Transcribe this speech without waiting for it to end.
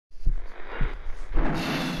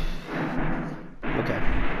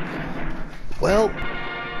Well,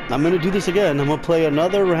 I'm gonna do this again. I'm gonna play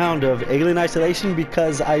another round of Alien Isolation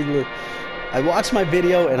because I watched my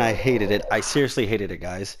video and I hated it. I seriously hated it,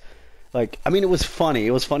 guys. Like, I mean, it was funny.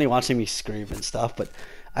 It was funny watching me scream and stuff, but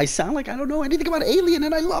I sound like I don't know anything about Alien,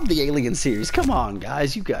 and I love the Alien series. Come on,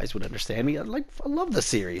 guys. You guys would understand me. I love the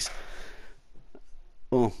series.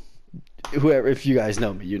 Well, whoever, if you guys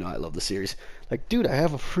know me, you know I love the series. Like, dude, I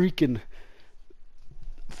have a freaking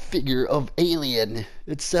figure of Alien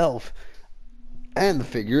itself. And the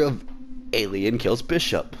figure of Alien kills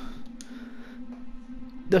Bishop.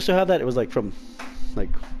 Just to have that, it was like from, like,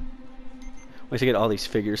 once you get all these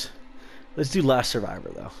figures. Let's do Last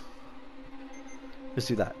Survivor, though. Let's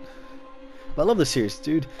do that. But I love the series,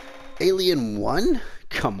 dude. Alien 1?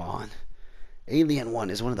 Come on. Alien 1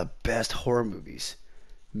 is one of the best horror movies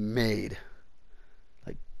made.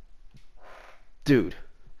 Like, dude,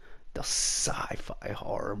 the sci-fi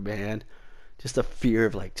horror, man. Just the fear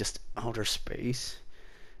of, like, just outer space.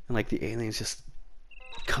 And, like, the aliens just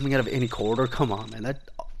coming out of any corridor. Come on, man. That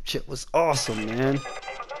shit was awesome, man.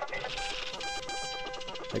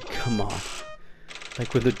 Like, come on.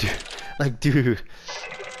 Like, with the dude. Like, dude.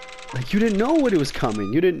 Like, you didn't know what it was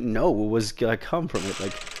coming. You didn't know what was gonna come from it.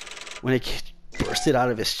 Like, when it bursted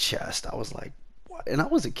out of his chest, I was like, what? And I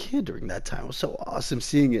was a kid during that time. It was so awesome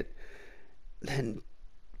seeing it. Then,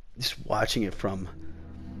 just watching it from...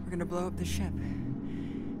 We're gonna blow up the ship.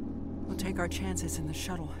 We'll take our chances in the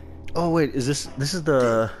shuttle. Oh wait, is this is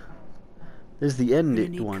the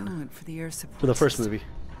end one for the air support for the first system. movie?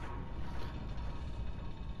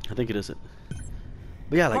 I think it isn't.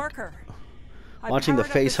 But yeah, like Parker, watching the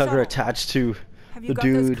face hugger attached to the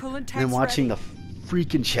dude, and then watching the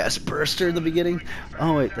freaking chest burster in the beginning.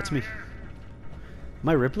 Oh wait, that's me. Am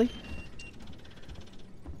I Ripley?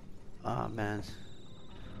 Oh man.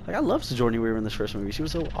 Like, I loved Sigourney Weaver in this first movie. She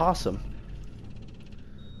was so awesome.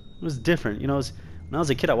 It was different. You know, when I was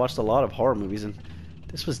a kid, I watched a lot of horror movies, and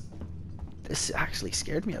this actually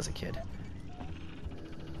scared me as a kid.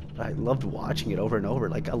 But I loved watching it over and over.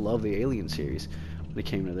 Like, I love the Alien series when it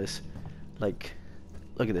came to this. Like,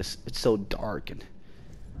 look at this. It's so dark. And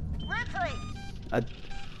Ripley!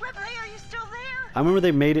 Ripley, are you still there? I remember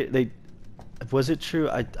they made it, was it true?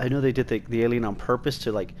 I know they did the alien on purpose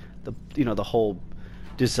to, like, the whole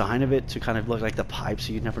design of it to kind of look like the pipe,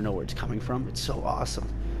 so you never know where it's coming from. It's so awesome,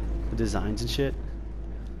 the designs and shit.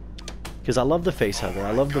 Because I love the face hugger,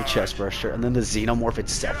 I love the chest burster, and then the xenomorph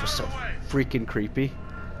itself was so freaking creepy.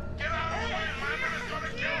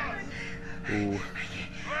 Ooh.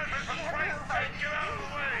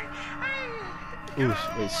 Ooh,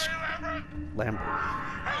 wait, Lambert.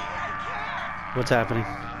 What's happening?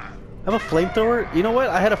 I have a flamethrower? You know what?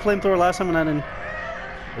 I had a flamethrower last time and I didn't...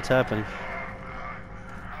 What's happening?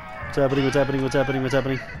 What's happening? What's happening? What's happening? What's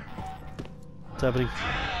happening? What's happening?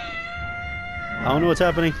 I don't know what's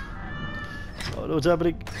happening. I don't know what's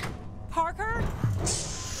happening. Parker?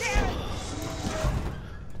 Damn it!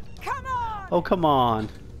 Come on! Oh, come on.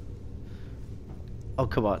 Oh,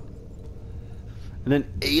 come on. And then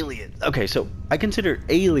Alien. Okay, so I consider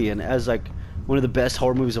Alien as, like, one of the best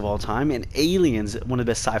horror movies of all time, and Aliens one of the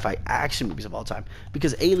best sci-fi action movies of all time.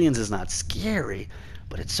 Because Aliens is not scary,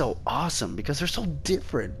 but it's so awesome because they're so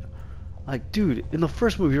different. Like, dude, in the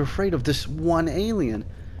first movie, you're afraid of this one alien,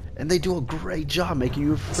 and they do a great job making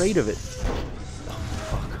you afraid of it. Oh,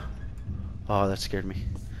 fuck. Oh, that scared me.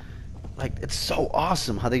 Like, it's so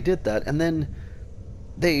awesome how they did that. And then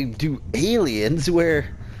they do Aliens,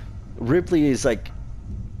 where Ripley is, like,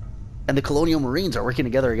 and the Colonial Marines are working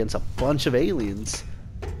together against a bunch of aliens.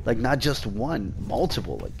 Like, not just one,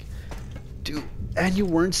 multiple. Like, dude, and you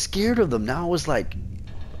weren't scared of them. Now it was, like,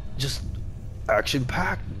 just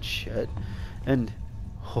action-packed and shit. And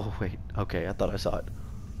oh wait, okay, I thought I saw it.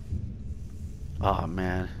 Oh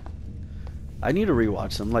man, I need to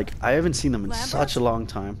rewatch them. Like, I haven't seen them in such a long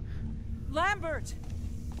time. Lambert!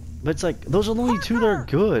 But it's like, those are the only two that are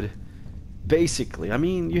good, basically. I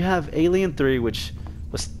mean, you have Alien 3, which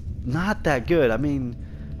was not that good. I mean,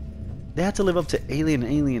 they had to live up to Alien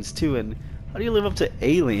and Aliens 2, and how do you live up to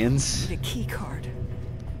Aliens? The key card.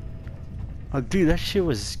 Oh dude, that shit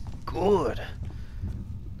was good.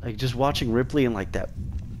 Like, just watching Ripley in, like, that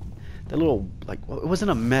little, like, well, it wasn't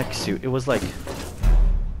a mech suit, it was like,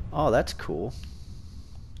 oh, that's cool.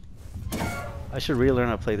 I should relearn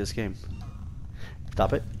how to play this game.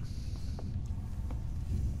 Stop it.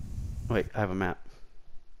 Wait, I have a map.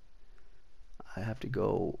 I have to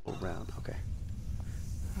go around, okay.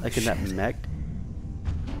 Oh, Like in that mech.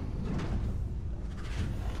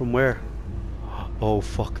 From where? Oh,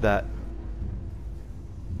 fuck that.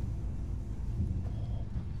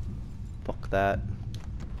 Fuck that.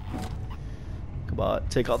 Come on,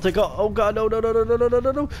 take off, take off. Oh god, no, no, no, no, no, no, no,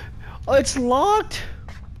 no, no. Oh, it's locked.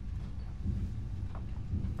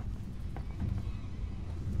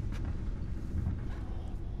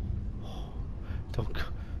 Don't go.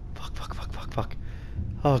 Fuck, fuck, fuck, fuck, fuck.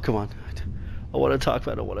 Oh, come on. I want to talk,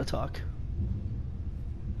 but I don't want to talk.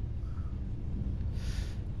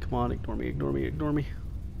 Come on, ignore me, ignore me, ignore me.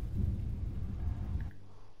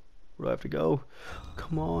 Where do I have to go?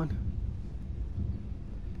 Come on.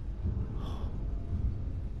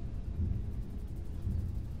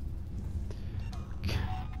 Okay.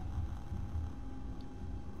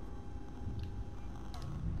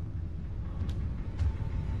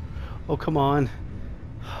 Oh, come on.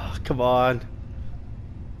 Come on.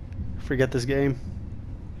 Forget this game.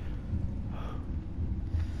 I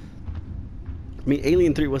mean,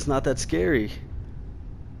 Alien 3 was not that scary.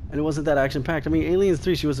 And it wasn't that action-packed. I mean, Alien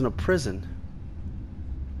 3, she was in a prison.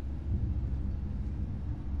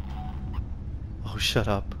 Oh, shut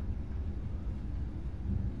up.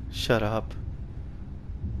 Shut up.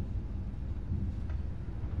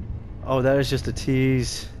 Oh, that is just a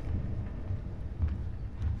tease.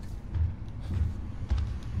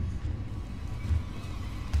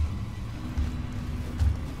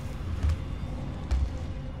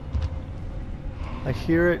 I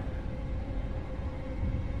hear it.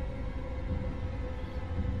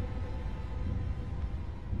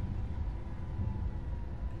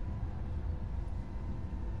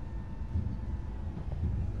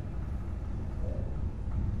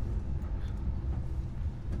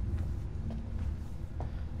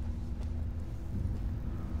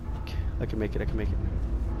 Okay, I can make it, I can make it.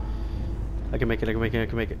 I can make it, I can make it, I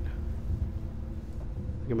can make it.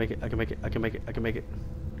 I can make it, I can make it, I can make it, I can make it.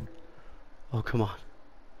 Oh, come on.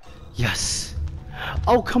 Yes.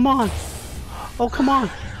 Oh, come on. Oh, come on.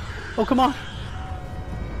 Oh, come on.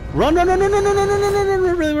 Run, run, run, run, run, run, run, run, run,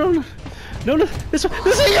 run, run, run, run. No, no, this one,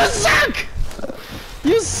 you suck!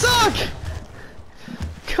 You suck!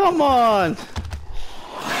 Come on.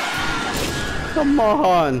 Come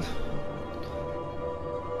on.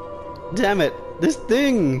 Damn it. This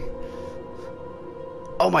thing.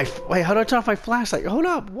 Oh, my, wait, how do I turn off my flashlight? Hold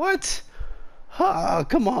up, what? Oh,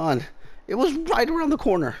 come on. It was right around the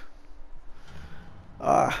corner.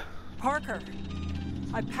 Parker,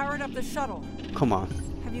 I powered up the shuttle. Come on.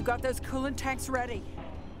 Have you got those coolant tanks ready?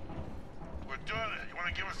 We're doing it. You want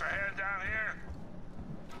to give us a hand down here?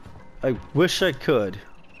 I wish I could.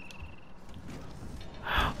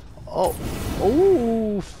 Oh.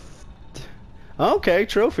 Oh. Okay,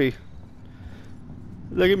 trophy.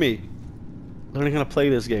 Look at me. Learning how to play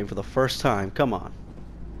this game for the first time. Come on.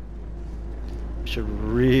 Should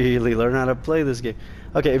really learn how to play this game.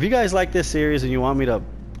 Okay, if you guys like this series and you want me to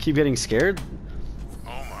keep getting scared, Oh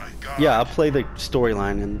my god. yeah, I'll play the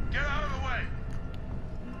storyline and Get out of the way.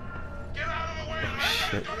 Get out of the way. oh,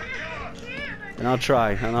 shit. Gonna kill us. And I'll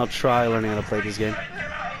try learning how to play this game. Get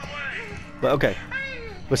out of the way. But okay.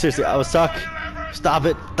 But seriously, I was stuck. Stop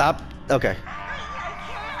it. Stop. Okay.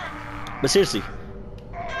 But seriously,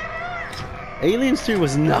 Aliens 3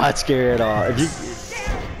 was not scary at all. If you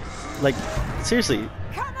like, seriously,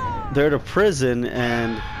 they're at a prison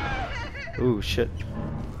and ooh, shit.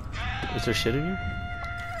 Is there shit in here?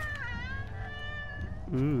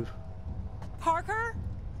 Ooh. Parker?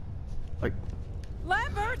 Like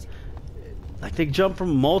Lambert? they jump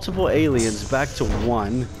from multiple aliens back to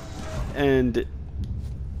one, and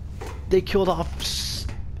they killed off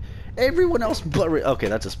everyone else but okay,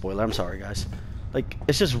 that's a spoiler. I'm sorry, guys. Like,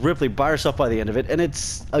 it's just Ripley by herself by the end of it, and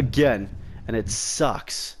it's again, and it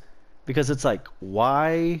sucks because it's like,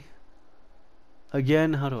 why?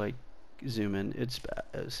 Again, how do I zoom in? It's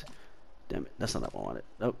bad. Damn it, that's not what I wanted.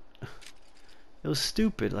 Nope. It was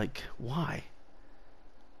stupid. Like, why?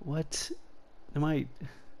 What? Am I?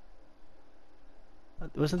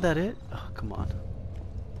 Wasn't that it? Oh, come on.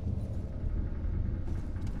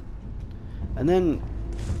 And then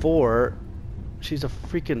 4, she's a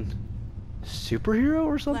freaking superhero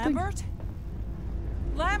or something? Lambert?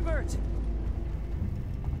 Lambert!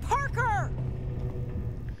 Parker!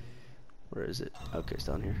 Where is it? Okay, it's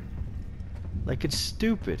down here. Like, it's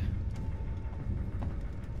stupid.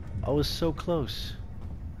 I was so close.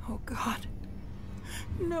 Oh God.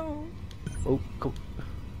 No. Oh, go.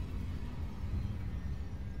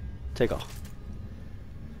 Take off.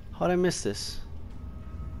 How'd I miss this?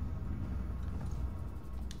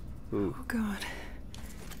 Ooh. Oh God.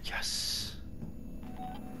 Yes.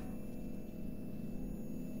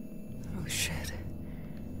 Oh shit.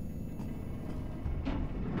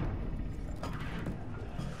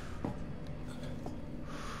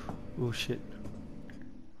 Oh shit.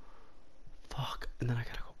 Fuck. And then I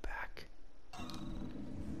gotta go back.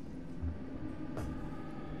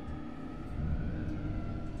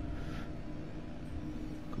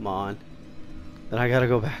 Come on. Then I gotta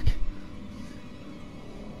go back.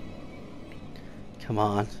 Come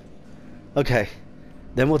on. Okay.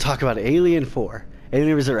 Then we'll talk about Alien 4.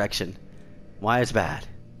 Alien Resurrection. Why it's bad.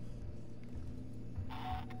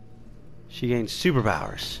 She gains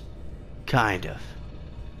superpowers. Kind of.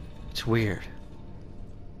 It's weird.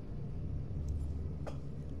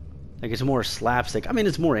 Like, it's more slapstick. I mean,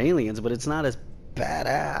 it's more aliens, but it's not as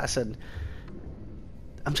badass. And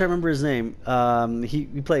I'm trying to remember his name. He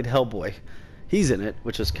played Hellboy. He's in it,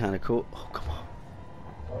 which is kind of cool. Oh, come on.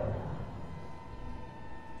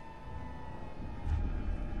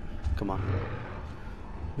 Come on.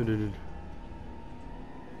 No.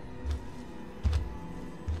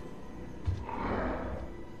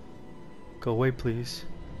 Go away, please.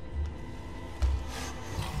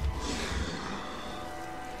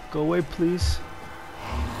 Go away, please.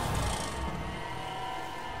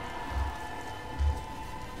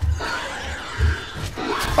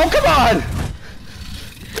 Oh, come on!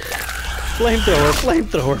 Flamethrower.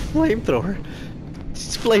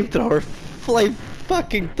 It's flamethrower.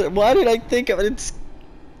 Why did I think of it? It's...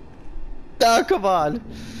 Oh, come on.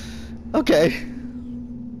 Okay.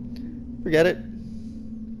 Forget it.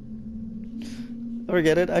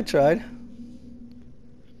 I tried.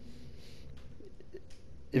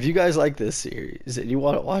 If you guys like this series and you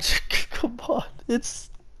want to watch it, come on. It's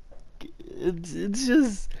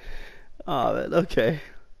just... Oh, man. Okay.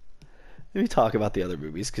 Let me talk about the other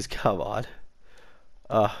movies, because come on.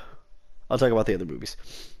 I'll talk about the other movies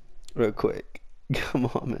real quick. Come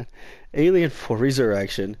on, man. Alien 4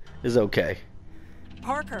 Resurrection is okay.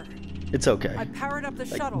 Parker. It's okay. I powered up the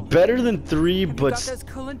shuttle. Better than 3, Have you but got those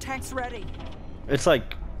coolant tanks ready? it's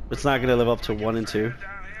like, it's not gonna live up to 1 and 2.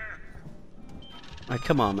 Like,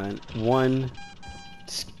 come on, man. 1,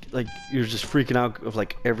 like, you're just freaking out of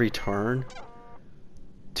like every turn.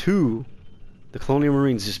 2, the Colonial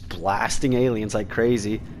Marines just blasting aliens like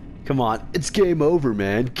crazy. Come on, it's game over,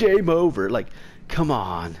 man. Game over. Like, come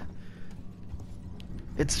on.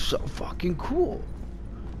 It's so fucking cool.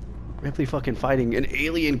 Ripley fucking fighting an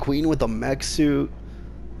alien queen with a mech suit.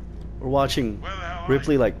 We're watching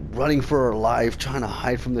Ripley like running for her life, trying to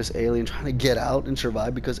hide from this alien, trying to get out and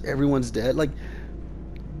survive because everyone's dead. Like,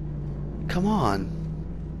 come on.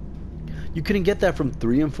 You couldn't get that from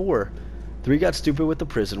 3 and 4. 3 got stupid with the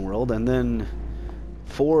prison world, and then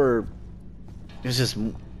 4, it was just,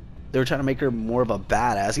 they were trying to make her more of a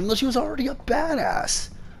badass, even though she was already a badass.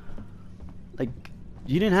 Like,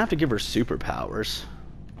 you didn't have to give her superpowers.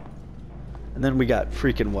 And then we got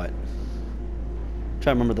freaking what? I'm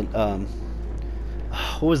trying to remember the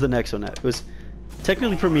what was the next one? It was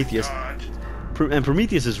technically Prometheus. And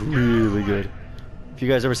Prometheus is really good. If you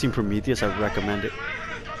guys ever seen Prometheus, I recommend it.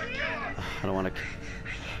 I don't want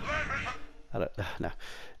to. No.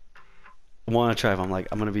 I want to try. If I'm like,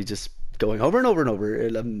 I'm gonna be just going over and over and over,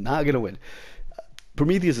 and I'm not gonna win.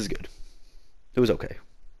 Prometheus is good. It was okay.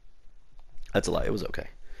 That's a lie. It was okay.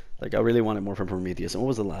 Like, I really wanted more from Prometheus. And what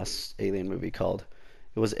was the last Alien movie called?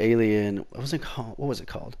 It was Alien. What was it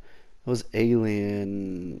called? It was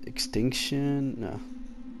Alien Extinction. No.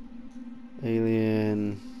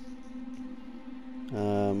 Alien.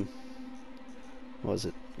 What was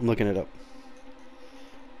it? I'm looking it up.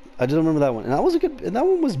 I just remember that one. And that was a good. And that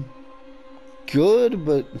one was good,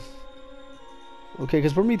 but okay,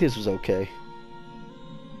 because Prometheus was okay.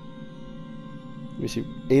 Let me see.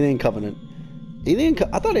 Alien Covenant.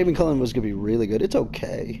 I thought Alien Covenant was gonna be really good. It's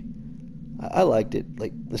okay. I liked it,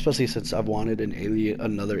 like, especially since I've wanted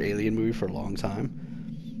another Alien movie for a long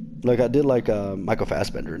time. Like, I did like Michael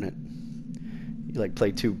Fassbender in it. He like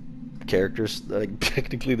played 2 characters, like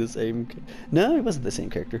technically the same. No, he wasn't the same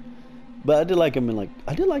character, but I did like him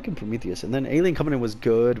in Prometheus. And then Alien Covenant was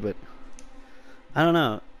good, but I don't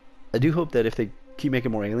know. I do hope that if they keep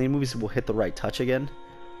making more Alien movies, we'll hit the right touch again.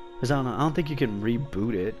 Because I don't know. I don't think you can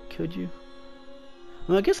reboot it, could you?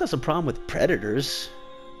 Well, I guess that's a problem with Predators.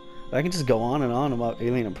 I can just go on and on about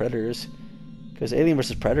Alien and Predators. Because Alien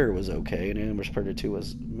vs. Predator was okay, and Alien vs. Predator 2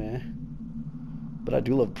 was meh. But I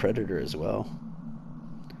do love Predator as well.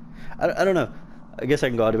 I don't know. I guess I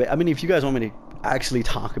can go out of it. I mean, if you guys want me to actually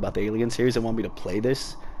talk about the Alien series and want me to play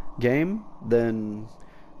this game, then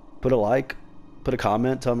put a like, put a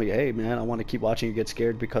comment, tell me, hey man, I want to keep watching you get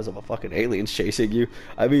scared because of a fucking alien's chasing you.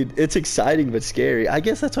 I mean, it's exciting but scary. I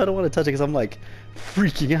guess that's why I don't want to touch it, because I'm like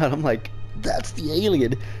freaking out. I'm like, that's the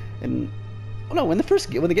alien. And oh no, when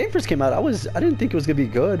the game first came out, I didn't think it was gonna be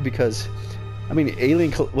good, because I mean,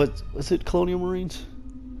 Alien was it Colonial Marines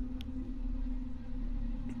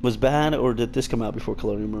was bad, or did this come out before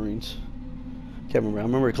Colonial Marines? Can't remember. I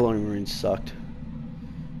remember Colonial Marines sucked.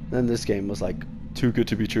 Then this game was like too good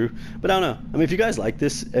to be true. But I don't know. I mean, if you guys like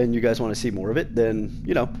this and you guys want to see more of it, then,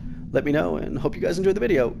 you know, let me know, and hope you guys enjoyed the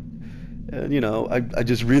video. And, you know, I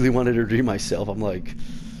just really wanted to redeem myself. I'm like,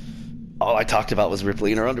 all I talked about was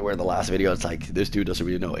Ripley in her underwear in the last video. It's like, this dude doesn't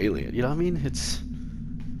really know Alien. You know what I mean? It's,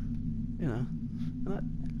 you know,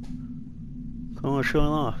 I want to show it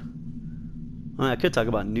off. I mean, I could talk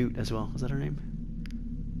about Newt as well. Was that her name?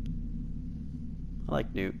 I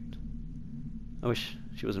like Newt. I wish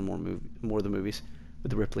she was in more of the movies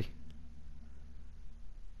with the Ripley.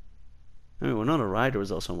 I mean, Winona Ryder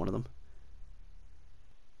was also in one of them.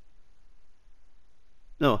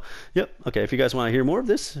 No, yep. Okay, if you guys want to hear more of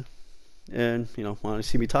this, and you know, want to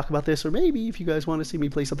see me talk about this, or maybe if you guys want to see me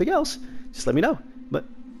play something else, just let me know. But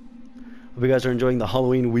hope you guys are enjoying the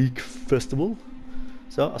Halloween week festival.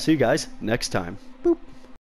 So I'll see you guys next time. Boop.